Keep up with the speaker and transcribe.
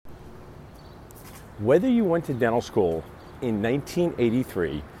Whether you went to dental school in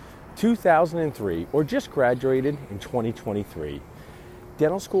 1983, 2003, or just graduated in 2023,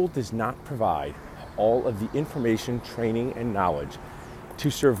 dental school does not provide all of the information, training, and knowledge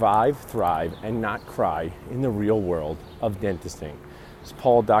to survive, thrive, and not cry in the real world of dentisting. It's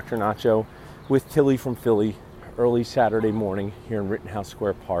Paul, Dr. Nacho, with Tilly from Philly, early Saturday morning here in Rittenhouse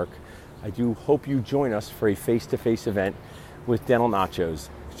Square Park. I do hope you join us for a face-to-face event with Dental Nachos.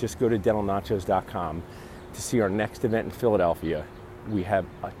 Just go to dentalnachos.com to see our next event in Philadelphia. We have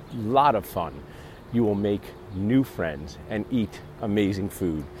a lot of fun. You will make new friends and eat amazing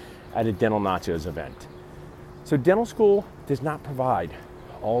food at a Dental Nachos event. So dental school does not provide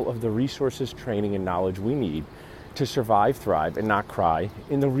all of the resources, training, and knowledge we need to survive, thrive, and not cry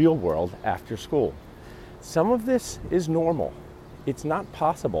in the real world after school. Some of this is normal. It's not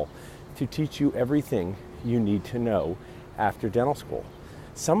possible to teach you everything you need to know after dental school.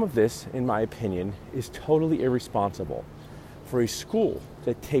 Some of this, in my opinion, is totally irresponsible for a school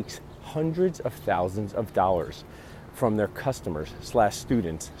that takes hundreds of thousands of dollars from their customers /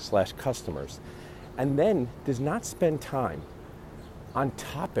 students / customers, and then does not spend time on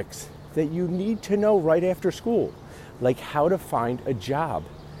topics that you need to know right after school, like how to find a job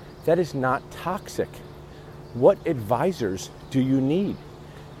that is not toxic. What advisors do you need?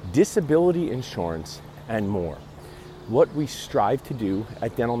 Disability insurance and more. What we strive to do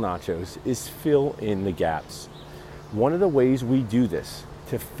at Dental Nachos is fill in the gaps. One of the ways we do this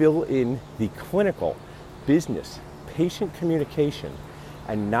to fill in the clinical, business, patient communication,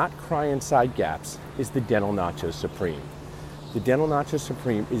 and not cry inside gaps is the Dental Nachos Supreme. The Dental Nachos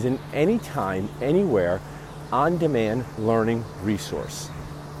Supreme is an anytime, anywhere, on-demand learning resource.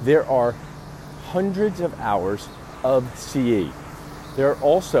 There are hundreds of hours of CE. There are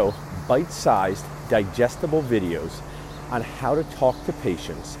also bite-sized, digestible videos on how to talk to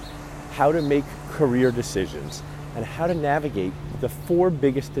patients, how to make career decisions, and how to navigate the 4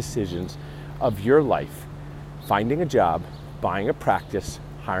 biggest decisions of your life: finding a job, buying a practice,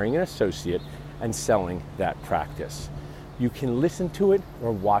 hiring an associate, and selling that practice. You can listen to it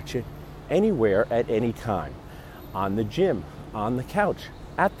or watch it anywhere at any time, on the gym, on the couch,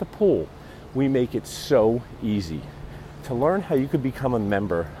 at the pool. We make it so easy. To learn how you could become a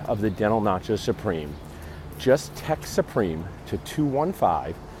member of the Dental Nachos Supreme, just text Supreme to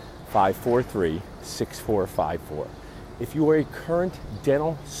 215-543-6454. If you are a current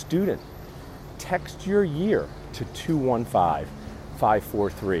dental student, text your year to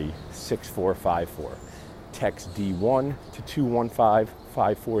 215-543-6454. Text D1 to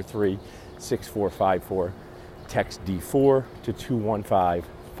 215-543-6454. Text D4 to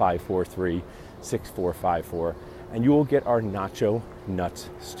 215-543-6454. And you will get our Nacho Nuts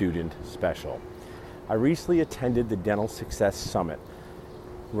Student Special. I recently attended the Dental Success Summit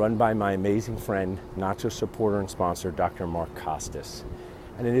run by my amazing friend, Nacho supporter and sponsor, Dr. Mark Costas.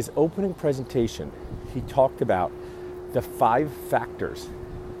 And in his opening presentation, he talked about the 5 factors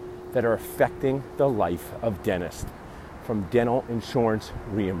that are affecting the life of dentists, from dental insurance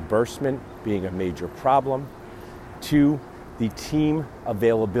reimbursement being a major problem, to the team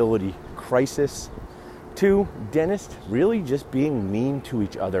availability crisis, to dentists really just being mean to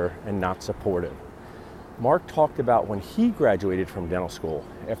each other and not supportive. Mark talked about when he graduated from dental school,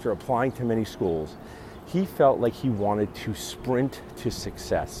 after applying to many schools, he felt like he wanted to sprint to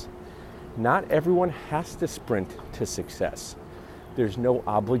success. Not everyone has to sprint to success. There's no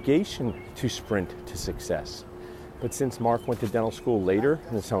obligation to sprint to success. But since Mark went to dental school later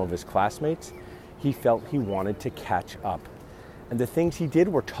than some of his classmates, he felt he wanted to catch up. And the things he did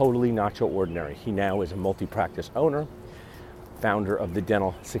were totally Nacho ordinary. He now is a multi-practice owner, founder of the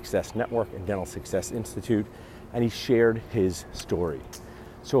Dental Success Network and Dental Success Institute, and he shared his story.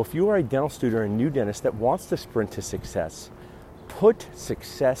 So if you are a dental student or a new dentist that wants to sprint to success, put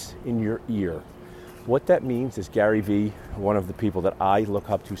success in your ear. What that means is Gary Vee, one of the people that I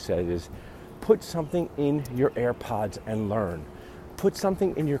look up to, said is, put something in your AirPods and learn. Put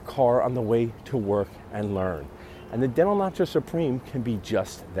something in your car on the way to work and learn. And the Dental Nachos Supreme can be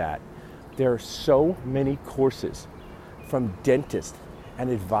just that. There are so many courses from dentists and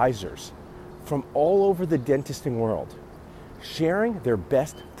advisors from all over the dentisting world, sharing their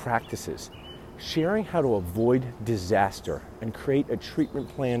best practices, sharing how to avoid disaster and create a treatment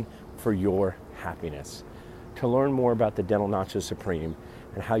plan for your happiness. To learn more about the Dental Nachos Supreme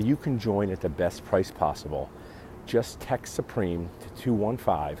and how you can join at the best price possible, just text Supreme to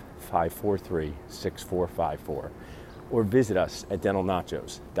 215-543-6454 or visit us at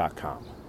dentalnachos.com.